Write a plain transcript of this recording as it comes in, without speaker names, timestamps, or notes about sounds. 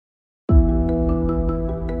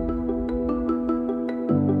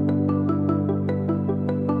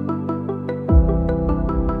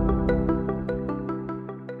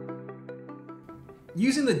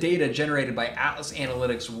Using the data generated by Atlas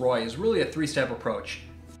Analytics ROI is really a three-step approach.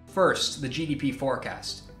 First, the GDP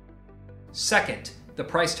forecast. Second, the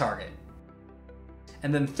price target.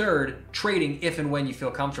 And then third, trading if and when you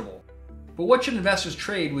feel comfortable. But what should investors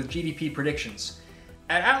trade with GDP predictions?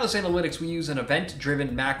 At Atlas Analytics, we use an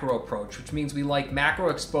event-driven macro approach, which means we like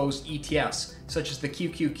macro-exposed ETFs, such as the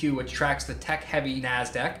QQQ, which tracks the tech-heavy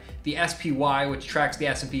NASDAQ, the SPY, which tracks the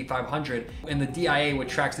S&P 500, and the DIA, which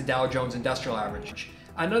tracks the Dow Jones Industrial Average.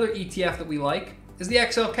 Another ETF that we like is the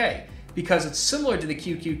XLK, because it's similar to the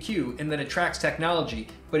QQQ in that it tracks technology,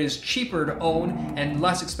 but is cheaper to own and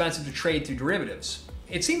less expensive to trade through derivatives.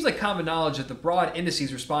 It seems like common knowledge that the broad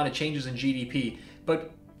indices respond to changes in GDP,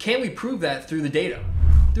 but can we prove that through the data?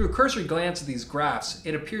 Through a cursory glance at these graphs,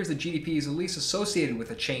 it appears that GDP is at least associated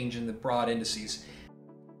with a change in the broad indices.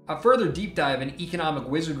 A further deep dive in economic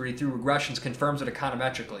wizardry through regressions confirms it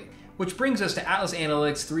econometrically, which brings us to Atlas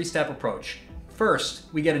Analytics' three-step approach.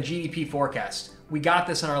 First, we get a GDP forecast. We got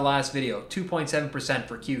this in our last video, 2.7%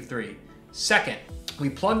 for Q3. Second, we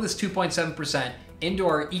plug this 2.7% into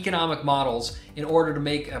our economic models in order to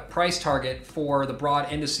make a price target for the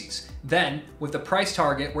broad indices. Then, with the price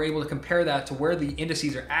target, we're able to compare that to where the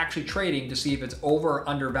indices are actually trading to see if it's over or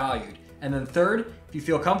undervalued. And then third, if you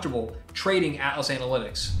feel comfortable, trading Atlas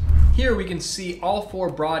Analytics. Here we can see all four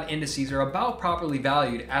broad indices are about properly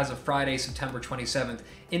valued as of Friday, September 27th,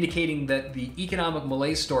 indicating that the economic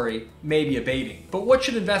malaise story may be abating. But what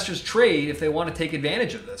should investors trade if they want to take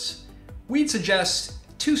advantage of this? We'd suggest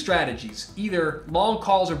two strategies, either long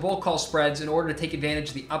calls or bull call spreads in order to take advantage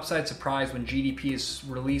of the upside surprise when GDP is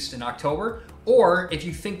released in October, or if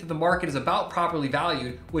you think that the market is about properly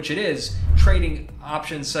valued, which it is, trading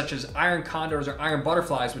options such as iron condors or iron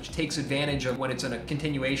butterflies, which takes advantage of when it's in a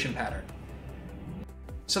continuation pattern.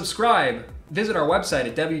 Subscribe, visit our website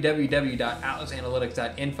at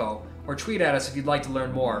www.atlasanalytics.info, or tweet at us if you'd like to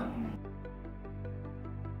learn more.